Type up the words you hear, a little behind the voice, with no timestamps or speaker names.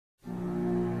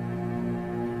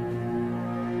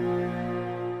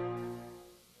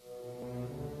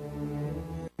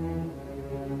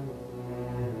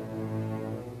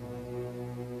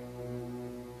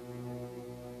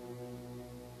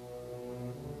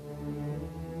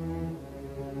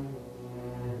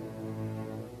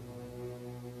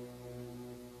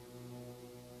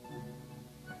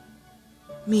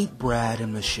Meet Brad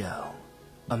and Michelle,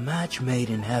 a match made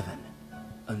in heaven,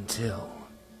 until...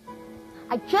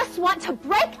 I just want to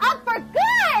break up for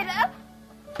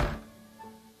good!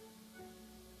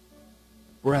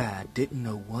 Brad didn't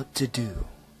know what to do.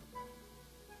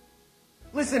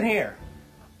 Listen here,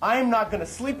 I'm not gonna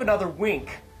sleep another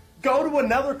wink, go to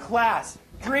another class,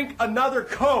 drink another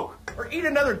Coke, or eat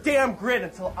another damn grit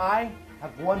until I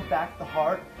have won back the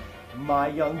heart of my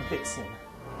young vixen.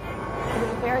 It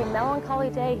was a very melancholy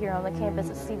day here on the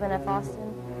campus at Stephen F.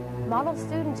 Austin. Model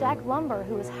student Jack Lumber,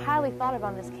 who was highly thought of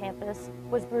on this campus,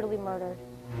 was brutally murdered.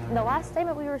 In the last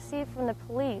statement we received from the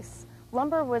police,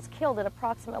 Lumber was killed at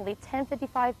approximately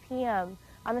 10:55 p.m.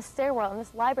 on the stairwell in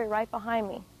this library right behind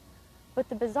me. But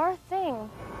the bizarre thing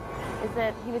is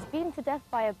that he was beaten to death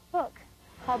by a book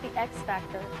called The X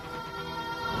Factor.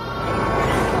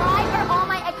 Why are all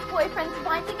my ex-boyfriends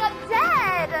winding up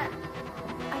dead?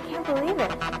 I can't believe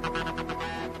it.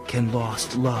 Can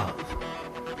lost love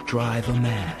drive a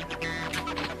man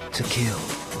to kill?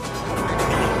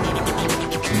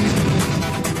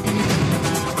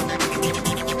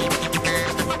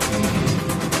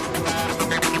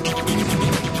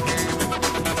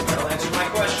 That'll answer my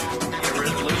question. Get rid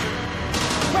of the loser?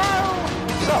 Well,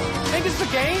 So, think it's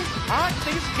a game? Huh?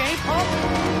 Think it's a game, punk?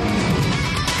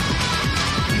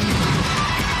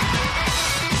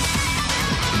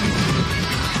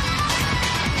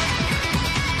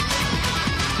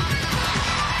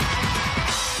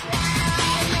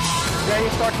 Ready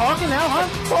to start talking now, huh?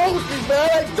 Bullshit, man.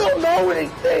 I don't know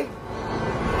anything.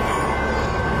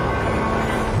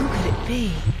 Who could it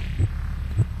be?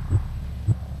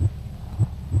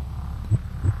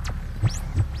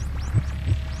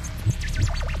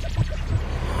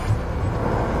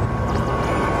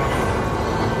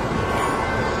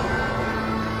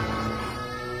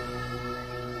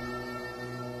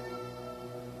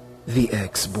 The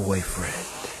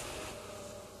ex-boyfriend.